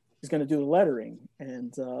do the lettering.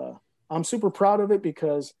 And I'm super proud of it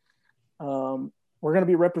because we're going to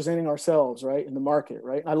be representing ourselves, right, in the market,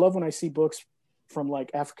 right? I love when I see books from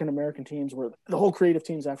like African-American teams where the whole creative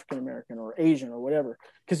team is African-American or Asian or whatever,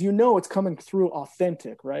 because it's coming through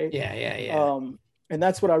authentic, right? Yeah. And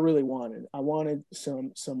that's what I really wanted. I wanted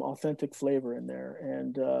some authentic flavor in there.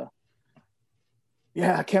 And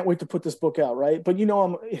I can't wait to put this book out, right? But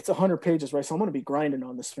it's 100 pages, right? So I'm going to be grinding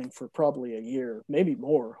on this thing for probably a year, maybe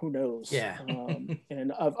more, who knows? Yeah.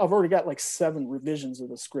 And I've already got like 7 revisions of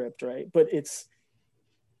the script, right? But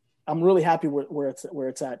I'm really happy where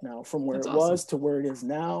it's at now, from where was to where it is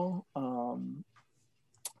now. So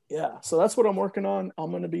that's what I'm working on.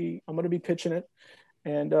 I'm gonna be pitching it,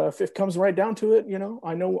 and if it comes right down to it,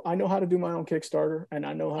 I know how to do my own Kickstarter, and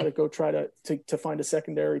I know how to go try to find a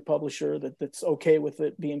secondary publisher that's okay with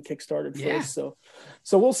it being Kickstarted first. So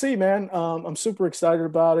we'll see, man. I'm super excited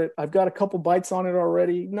about it. I've got a couple bites on it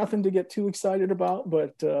already. Nothing to get too excited about,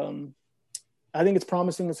 but I think it's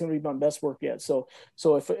promising. It's going to be my best work yet. So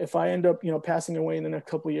if I end up, passing away in the next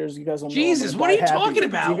couple of years, you guys will know. Jesus, what are you talking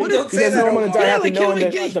about? You guys know I'm going to die happy knowing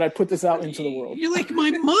that I put this out into the world. You're like my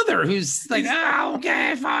mother, who's like,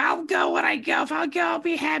 okay, if I'll go when I go. If I'll go, I'll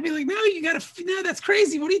be happy. Like, no, that's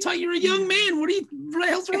crazy. What are you talking? You're a young man. What the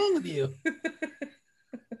hell's wrong with you?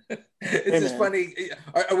 It's just funny.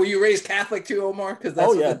 Were you raised Catholic too, Omar? Because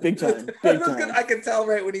big time. I can tell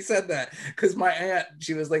right when he said that, because my aunt,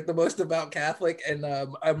 she was like the most devout Catholic, and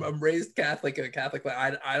I'm raised Catholic in a Catholic.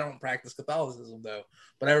 I don't practice Catholicism though,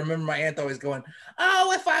 but I remember my aunt always going,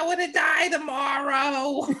 "Oh, if I were to die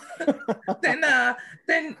tomorrow,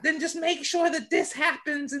 then just make sure that this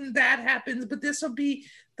happens and that happens, but this will be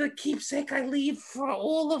the keepsake I leave for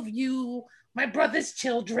all of you, my brother's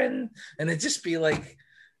children," and it'd just be like,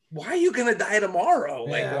 why are you gonna die tomorrow?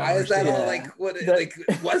 Like, why is that all like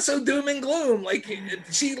what's so doom and gloom? Like,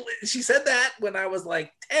 she said that when I was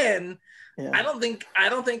like 10. Yeah. I don't think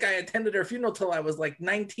I attended her funeral till I was like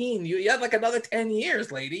 19. You had like another 10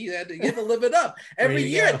 years, lady. You had to live it up. Every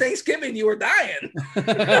year at Thanksgiving, you were dying.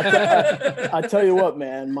 I tell you what,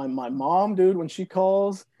 man, my mom, dude, when she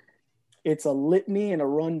calls, it's a litany and a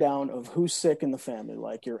rundown of who's sick in the family.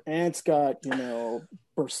 Like, your aunt's got,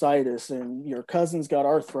 bursitis, and your cousin's got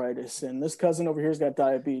arthritis, and this cousin over here's got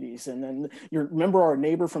diabetes, and then remember our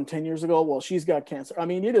neighbor from 10 years ago? Well, she's got cancer. I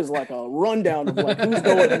mean, it is like a rundown of like who's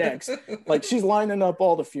going next. Like, she's lining up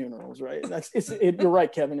all the funerals, right? You're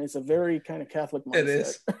right, Kevin. It's a very kind of Catholic mindset. It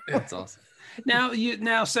is. That's awesome.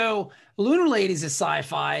 So Lunar Ladies is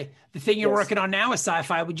sci-fi. The thing you're working on now is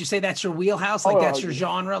sci-fi. Would you say that's your wheelhouse? Like, that's your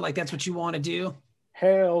genre? Like, that's what you want to do?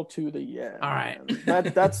 Hell to the yeah. All right.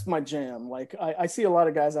 That's my jam. Like, I see a lot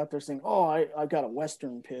of guys out there saying, oh, I've got a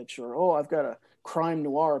Western pitch, or, oh, I've got a crime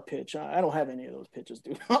noir pitch. I don't have any of those pitches,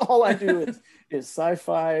 dude. All I do is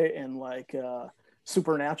sci-fi and like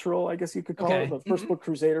supernatural, I guess you could call it. The first book,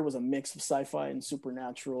 Crusader, was a mix of sci-fi and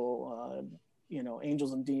supernatural,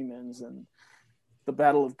 angels and demons and the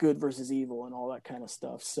battle of good versus evil and all that kind of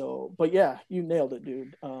stuff. So, but yeah, you nailed it,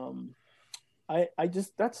 dude.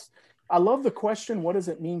 I love the question, what does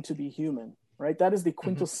it mean to be human, right? That is the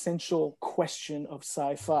quintessential question of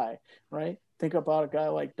sci-fi, right? Think about a guy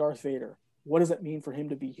like Darth Vader. what does it mean for him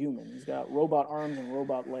to be human? He's got robot arms and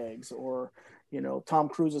robot legs. Or, Tom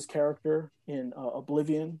Cruise's character in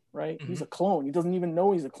Oblivion, right? Mhm. He's a clone. He doesn't even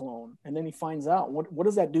know he's a clone. And then he finds out. What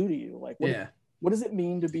does that do to you? Like, what does it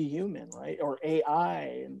mean to be human, right? Or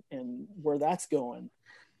AI and where that's going.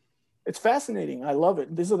 It's fascinating. I love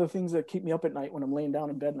it. These are the things that keep me up at night when I'm laying down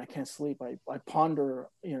in bed and I can't sleep. I ponder,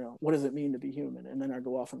 what does it mean to be human? And then I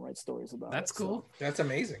go off and write stories about it. That's cool. So. That's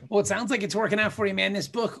amazing. Well, it sounds like it's working out for you, man. This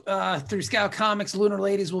book through Scout Comics, Lunar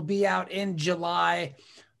Ladies, will be out in July.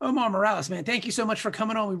 Omar Morales, man, thank you so much for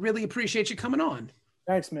coming on. We really appreciate you coming on.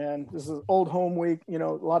 Thanks, man. This is old home week. A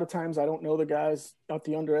lot of times I don't know the guys out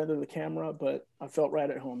the under end of the camera, but I felt right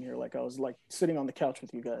at home here. Like I was like sitting on the couch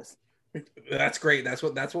with you guys. That's great. That's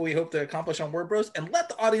what we hope to accomplish on Word Bros. And let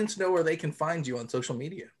the audience know where they can find you on social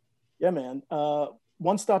media. Yeah, man.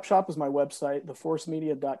 One Stop Shop is my website,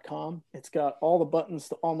 theforcemedia.com. It's got all the buttons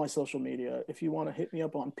to all my social media. If you want to hit me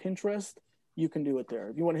up on Pinterest, you can do it there.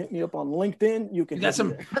 If you want to hit me up on LinkedIn, you can. You got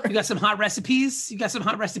some hot recipes. You got some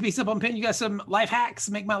hot recipes up on Pin. You got some life hacks.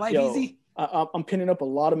 Make my life easy. I'm pinning up a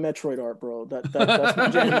lot of Metroid art, bro. That's my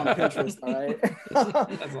jam on Pinterest. All right.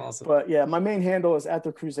 That's awesome. But yeah, my main handle is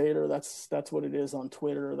 @theCrusader. That's what it is on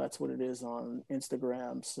Twitter. That's what it is on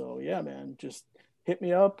Instagram. So yeah, man, just hit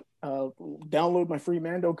me up. Download my free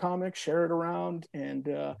Mando comic, share it around, and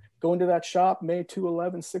go into that shop May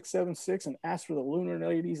 211-676 and ask for the Lunar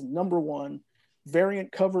Ladies #1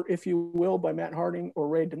 variant cover, if you will, by Matt Harding or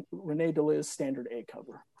Renee DeLiz standard A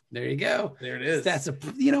cover. There you go. There it is. That's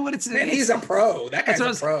you know what? He's a pro. That guy's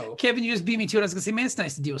a pro. Kevin, you just beat me to it. I was gonna say, man, it's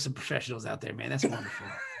nice to deal with some professionals out there, man. That's wonderful.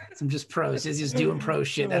 Some just pros, just doing pro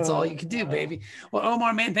shit. That's all you can do, baby. Well,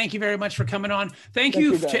 Omar, man, thank you very much for coming on. Thank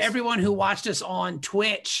you to everyone who watched us on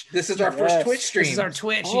Twitch. This is our first Twitch stream. This is our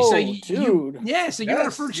Twitch. Oh, so dude. You're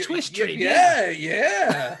our first Twitch stream.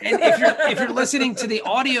 Yeah. And if you're listening to the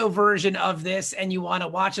audio version of this and you want to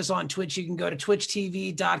watch us on Twitch, you can go to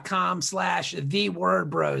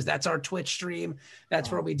twitchtv.com/thewordbros. That's our Twitch stream.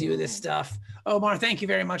 That's where we do this stuff. Omar, thank you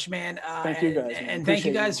very much, man. Thank you guys. And thank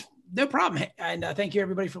you guys. No problem. And thank you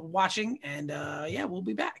everybody for watching. And we'll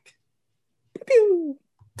be back. Pew.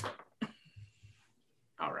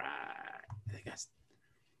 All right. I think it's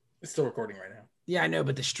still recording right now. Yeah, I know,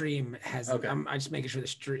 but the stream has. Okay. I'm just making sure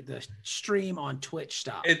the stream on Twitch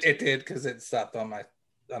stopped. It did because it stopped on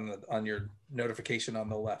your notification on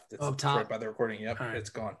the left. It's up top right by the recording. Yep, right. It's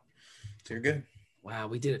gone. So you're good. Wow,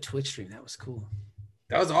 we did a Twitch stream. That was cool.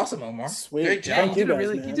 That was awesome, Omar. Sweet. Great job. Yeah, you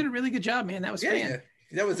did a really good job, man. That was fun. Yeah.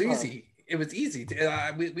 That was easy. It was easy.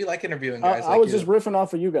 We like interviewing guys. I was just riffing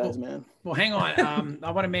off of you guys, man. Well, hang on.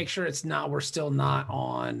 I want to make sure we're still not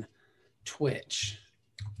on Twitch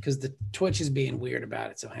because the Twitch is being weird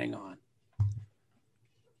about it. So hang on.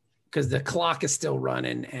 Because the clock is still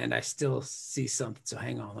running and I still see something. So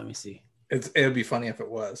hang on. Let me see. It would be funny if it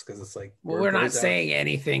was because it's like. Well, we're not saying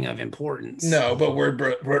anything of importance. No, but Word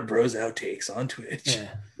Bros outtakes on Twitch. Yeah.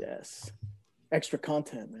 Yes. Extra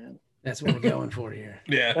content, man. That's what we're going for here.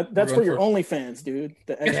 Yeah. That's for your OnlyFans, dude.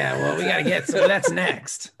 Yeah, well, we got to get so that's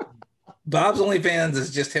next. Bob's OnlyFans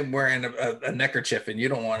is just him wearing a neckerchief, and you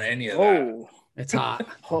don't want any of that. Oh, it's hot.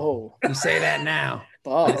 Oh, you say that now.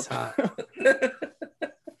 Bob. It's hot.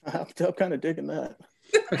 I'm still kind of digging that.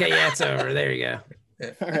 Okay, yeah, it's over. There you go.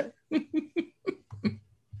 Yeah. All right.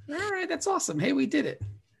 All right, that's awesome. Hey, we did it.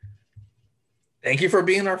 Thank you for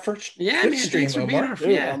being our first Twitch stream, thanks for being our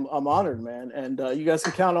Dude, I'm honored, man. And you guys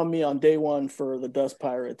can count on me on day one for the Dust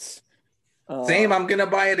Pirates. Same. I'm gonna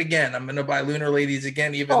buy it again. I'm gonna buy Lunar Ladies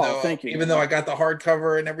again, even though I got the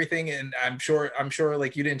hardcover and everything. And I'm sure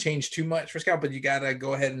like you didn't change too much for Scout, but you gotta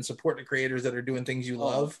go ahead and support the creators that are doing things you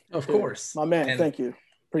love. Of course, my man. Thank you.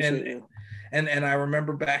 Appreciate you. And I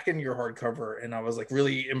remember back in your hardcover, and I was like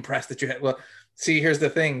really impressed that you had. Well, see, here's the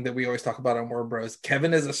thing that we always talk about on Word Bros.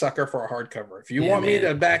 Kevin is a sucker for a hardcover. If you want me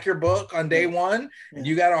to back your book on day one, and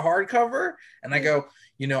you got a hardcover, and I go,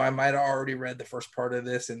 I might have already read the first part of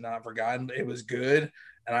this and not forgotten. It was good,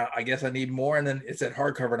 and I guess I need more. And then it said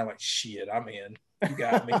hardcover, and I'm like, shit, I'm in. You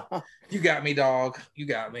got me. You got me, dog. You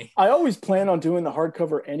got me. I always plan on doing the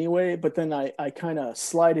hardcover anyway, but then I kind of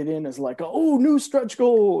slide it in as like, oh, new stretch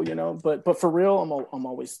goal, But for real, I'm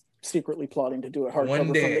always secretly plotting to do a hardcover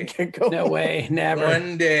one day. From the get-go. No way, never.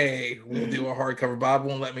 One day we'll do a hardcover. Bob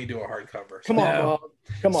won't let me do a hardcover. Come on, Bob.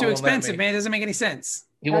 Come on. It's too expensive, man. It doesn't make any sense.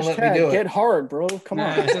 He won't let me do it. Get hard, bro. Come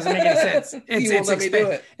on. It doesn't make any sense.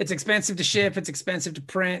 It's It's expensive to ship. It's expensive to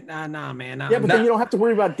print. Nah, man. Yeah, but then you don't have to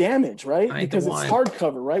worry about damage, right? Because it's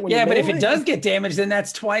hardcover, right? Yeah, but if it does get damaged, then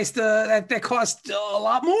that's twice that costs a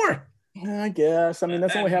lot more. I guess. I mean,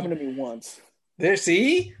 that's only happened to me once. There,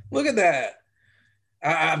 see? Look at that.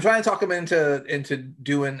 I'm trying to talk him into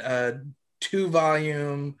doing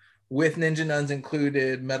 2-volume with Ninja Nuns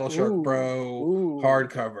included, Metal Shark Bro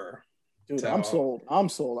hardcover. Dude, So, I'm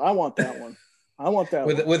sold. I want that one. I want that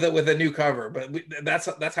one. with a new cover, but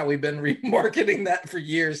that's how we've been remarketing that for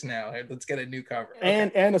years now. Let's get a new cover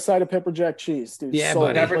and a side of pepper jack cheese, dude. Yeah,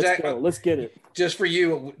 sold. buddy. Let's get it. Just for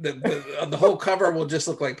you, the whole cover will just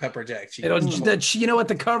look like pepper jack cheese. You know what?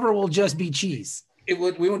 The cover will just be cheese. We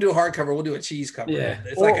won't do a hardcover. We'll do a cheese cover. Yeah,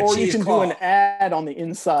 it's like a cheese. Or you can do an ad on the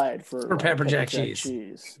inside for pepper jack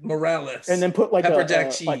cheese. Morales, and then put like pepper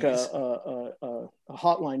jack cheese, like a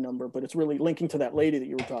hotline number, but it's really linking to that lady that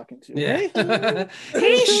you were talking to. Yeah.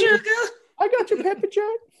 Hey, sugar, I got your pepper jack.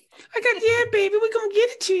 Baby, we're gonna get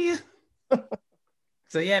it to you.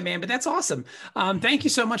 So yeah, man, but that's awesome. Thank you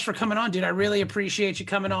so much for coming on, dude. I really appreciate you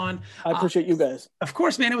coming on. I appreciate you guys. Of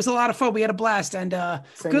course, man. It was a lot of fun. We had a blast, and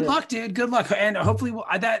good luck, dude. Good luck, and hopefully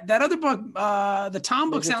that other book, the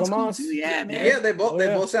Tom book, sounds cool too. Yeah, man. Yeah, they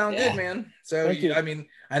both sound good, man. So I mean,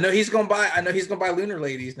 I know he's gonna buy Lunar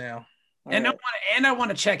Ladies now. And I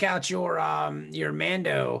want to check out your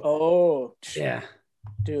Mando. Oh yeah,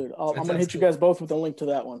 dude. I'm gonna hit you guys both with a link to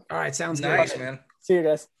that one. All right, sounds nice, good. Man. See you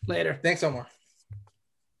guys later. Thanks, Omar.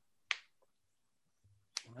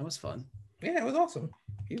 That was fun. Yeah, it was awesome.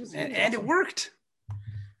 And awesome. It worked.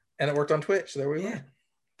 And it worked on Twitch. There we were.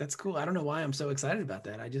 That's cool. I don't know why I'm so excited about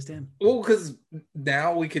that. I just am. Well, because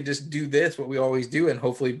now we could just do this, what we always do, and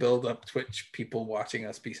hopefully build up Twitch people watching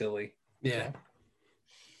us be silly. Yeah.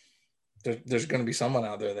 So there's going to be someone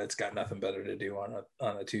out there that's got nothing better to do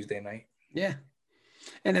on a Tuesday night. Yeah.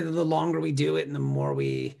 And then the longer we do it and the more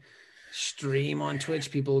we stream on Twitch,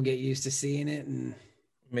 people will get used to seeing it, and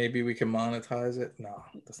maybe we can monetize it. No,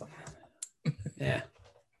 that's not. Yeah.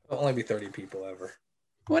 There'll only be 30 people ever.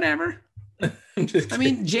 Whatever. I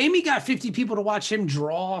mean, Jamie got 50 people to watch him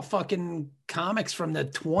draw fucking comics from the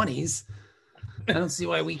 20s. I don't see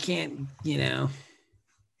why we can't, We're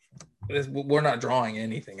not drawing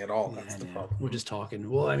anything at all. That's the problem. We're just talking.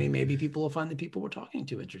 Well, I mean, maybe people will find the people we're talking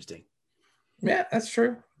to interesting. Yeah, that's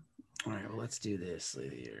true. All right, well, let's do this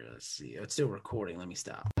here. Let's see. It's still recording. Let me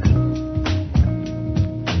stop.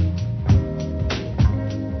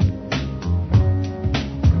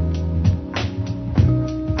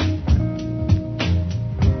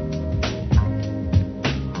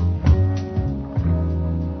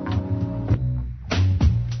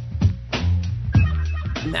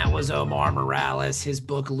 And that was Omar Morales. His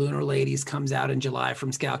book Lunar Ladies comes out in July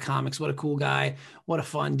from Scout Comics. What a cool guy. What a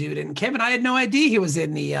fun dude. And Kevin, I had no idea he was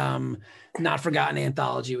in the Not Forgotten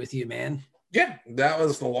anthology with you, man. Yeah, that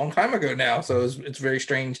was a long time ago now. So it's very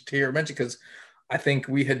strange to hear mention because I think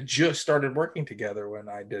we had just started working together when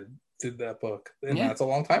I did that book. And that's a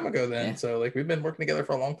long time ago then. Yeah. So we've been working together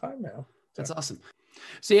for a long time now. That's awesome.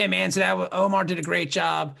 So yeah, man. So Omar did a great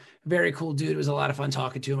job. Very cool dude. It was a lot of fun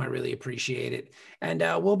talking to him. I really appreciate it. And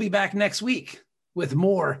we'll be back next week with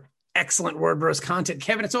more excellent Word Bros content.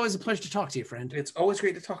 Kevin, it's always a pleasure to talk to you, friend. It's always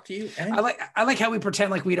great to talk to you. And I like how we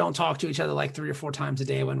pretend like we don't talk to each other like 3 or 4 times a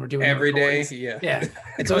day when we're doing every day. Yeah. Yeah.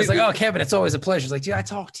 It's always like, oh, Kevin, it's always a pleasure. It's like, dude, I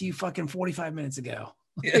talked to you fucking 45 minutes ago.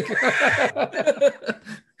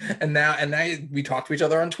 And now we talk to each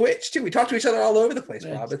other on Twitch too. We talk to each other all over the place,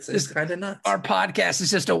 Rob. It's kind of nuts. Our podcast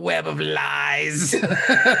is just a web of lies.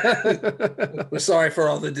 We're sorry for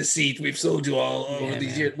all the deceit we've sold you all over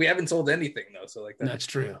these years. We haven't sold anything though, so that's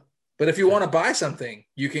true. But if you want to buy something,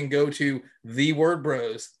 you can go to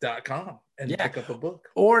thewordbros.com and pick up a book.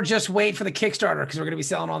 Or just wait for the Kickstarter because we're going to be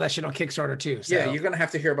selling all that shit on Kickstarter too. So. Yeah, you're going to have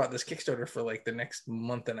to hear about this Kickstarter for the next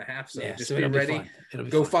month and a half. So just be ready.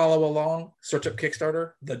 Go follow along. Search up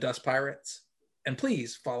Kickstarter, The Dust Pirates. And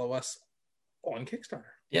please follow us on Kickstarter.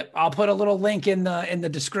 Yep, I'll put a little link in the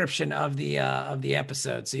description of the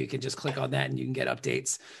episode, so you can just click on that and you can get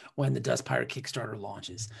updates when the Dust Pirate Kickstarter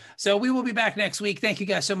launches. So we will be back next week. Thank you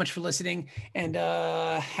guys so much for listening, and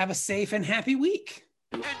have a safe and happy week.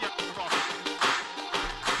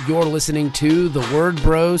 You're listening to the Word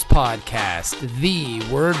Bros podcast,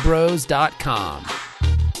 thewordbros.com.